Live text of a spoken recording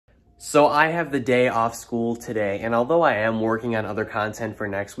So I have the day off school today, and although I am working on other content for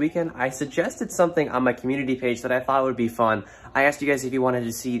next weekend, I suggested something on my community page that I thought would be fun. I asked you guys if you wanted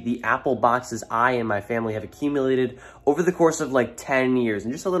to see the Apple boxes I and my family have accumulated over the course of like 10 years.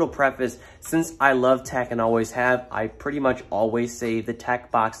 And just a little preface, since I love tech and always have, I pretty much always save the tech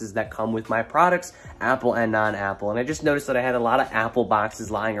boxes that come with my products, Apple and non-Apple. And I just noticed that I had a lot of Apple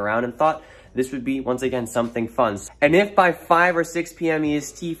boxes lying around and thought, this would be, once again, something fun. And if by 5 or 6 p.m.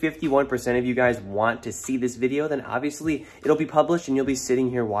 EST, 51% of you guys want to see this video, then obviously it'll be published and you'll be sitting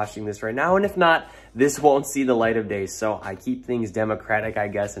here watching this right now. And if not, this won't see the light of day. So I keep things democratic, I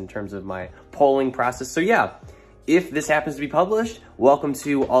guess, in terms of my polling process. So yeah, if this happens to be published, welcome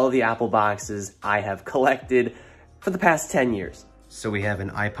to all of the Apple boxes I have collected for the past 10 years. So we have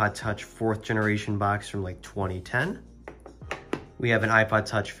an iPod Touch 4th generation box from like 2010. We have an iPod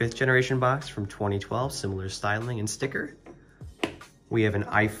Touch 5th generation box from 2012, similar styling and sticker. We have an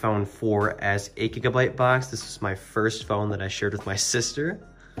iPhone 4S 8GB box. This was my first phone that I shared with my sister.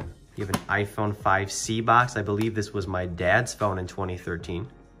 We have an iPhone 5C box. I believe this was my dad's phone in 2013.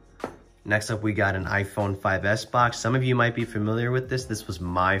 Next up, we got an iPhone 5S box. Some of you might be familiar with this. This was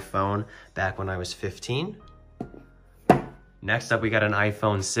my phone back when I was 15. Next up, we got an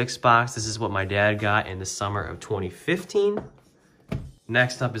iPhone 6 box. This is what my dad got in the summer of 2015.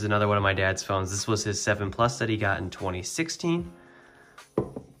 Next up is another one of my dad's phones. This was his 7 Plus that he got in 2016.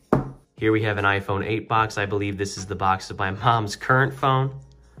 Here we have an iPhone 8 box. I believe this is the box of my mom's current phone.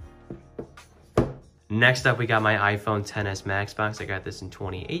 Next up, we got my iPhone XS Max box. I got this in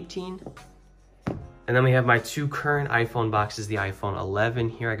 2018. And then we have my two current iPhone boxes, the iPhone 11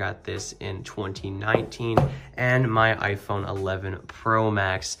 here. I got this in 2019. And my iPhone 11 Pro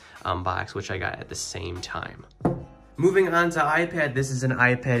Max box, which I got at the same time. Moving on to iPad, this is an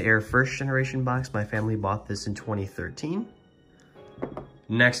iPad Air 1st generation box. My family bought this in 2013.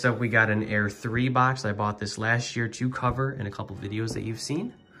 Next up, we got an Air 3 box. I bought this last year to cover in a couple videos that you've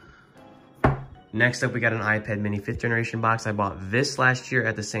seen. Next up, we got an iPad Mini 5th generation box. I bought this last year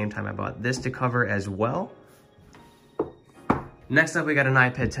at the same time I bought this to cover as well. Next up, we got an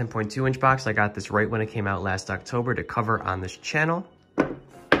iPad 10.2 inch box. I got this right when it came out last October to cover on this channel.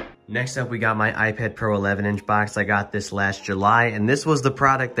 Next up, we got my iPad Pro 11-inch box. I got this last July, and this was the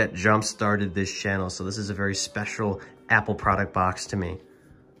product that jump-started this channel. So this is a very special Apple product box to me.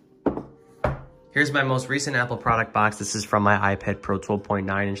 Here's my most recent Apple product box. This is from my iPad Pro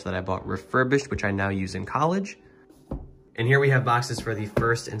 12.9-inch that I bought refurbished, which I now use in college. And here we have boxes for the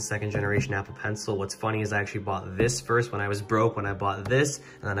 1st and 2nd generation Apple Pencil. What's funny is I actually bought this first when I was broke when I bought this,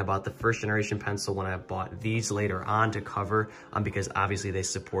 and then I bought the 1st generation pencil when I bought these later on to cover, because obviously they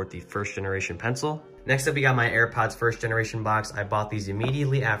support the 1st generation pencil. Next up, we got my AirPods 1st generation box. I bought these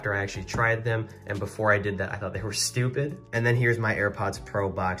immediately after I actually tried them, and before I did that, I thought they were stupid. And then here's my AirPods Pro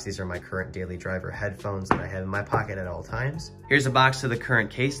box. These are my current daily driver headphones that I have in my pocket at all times. Here's a box to the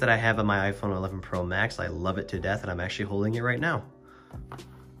current case that I have on my iPhone 11 Pro Max. I love it to death, and I'm actually holding it right now.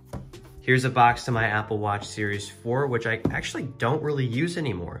 Here's a box to my Apple Watch Series 4, which I actually don't really use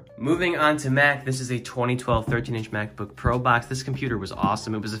anymore. Moving on to Mac, this is a 2012 13-inch MacBook Pro box. This computer was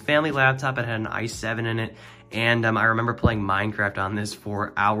awesome. It was a family laptop. It had an i7 in it, and I remember playing Minecraft on this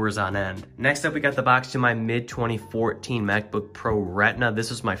for hours on end. Next up, we got the box to my mid-2014 MacBook Pro Retina.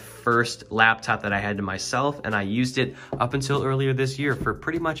 This was my first laptop that I had to myself, and I used it up until earlier this year for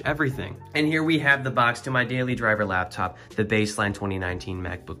pretty much everything. And here we have the box to my daily driver laptop, the Baseline 2019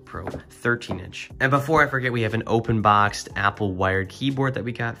 MacBook Pro 13-inch. And before I forget, we have an open-boxed Apple wired keyboard that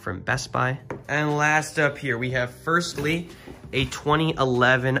we got from Best Buy. And last up here, we have firstly a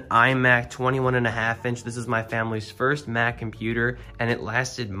 2011 iMac 21.5-inch. This is my family's first Mac computer, and it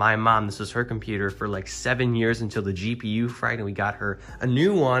lasted my mom, this was her computer, for like 7 years until the GPU fried, and we got her a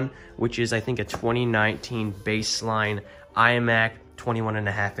new one, which is I think a 2019 Baseline iMac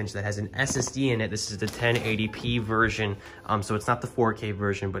 21.5-inch that has an SSD in it. This is the 1080p version, so it's not the 4K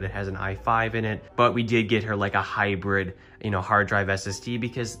version, but it has an i5 in it. But we did get her like a hybrid, hard drive SSD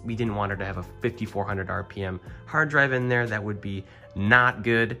because we didn't want her to have a 5400 RPM hard drive in there. That would be not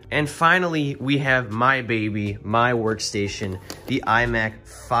good. And finally, we have my baby, my workstation, the iMac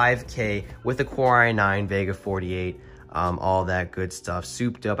 5K with a Core i9 Vega 48. All that good stuff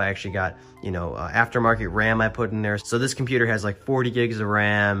souped up. I actually got, aftermarket RAM I put in there. So this computer has like 40 gigs of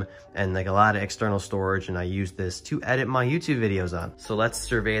RAM and like a lot of external storage, and I use this to edit my YouTube videos on. So let's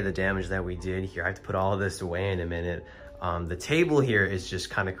survey the damage that we did here. I have to put all of this away in a minute. The table here is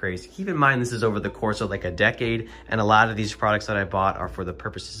just kind of crazy. Keep in mind, this is over the course of like a decade, and a lot of these products that I bought are for the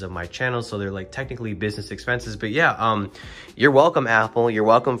purposes of my channel, so they're like technically business expenses. But yeah, you're welcome, Apple. You're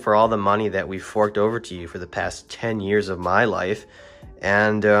welcome for all the money that we've forked over to you for the past 10 years of my life.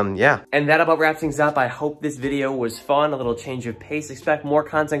 And yeah. And that about wraps things up. I hope this video was fun, a little change of pace. Expect more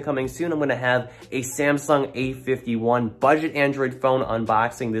content coming soon. I'm gonna have a Samsung A51 budget Android phone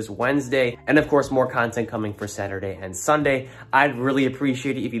unboxing this Wednesday. And of course, more content coming for Saturday and Sunday. I'd really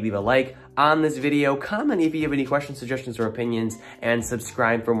appreciate it if you leave a like on this video, comment if you have any questions, suggestions, or opinions, and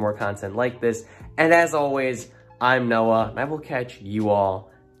subscribe for more content like this. And as always, I'm Noah, and I will catch you all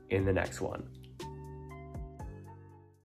in the next one.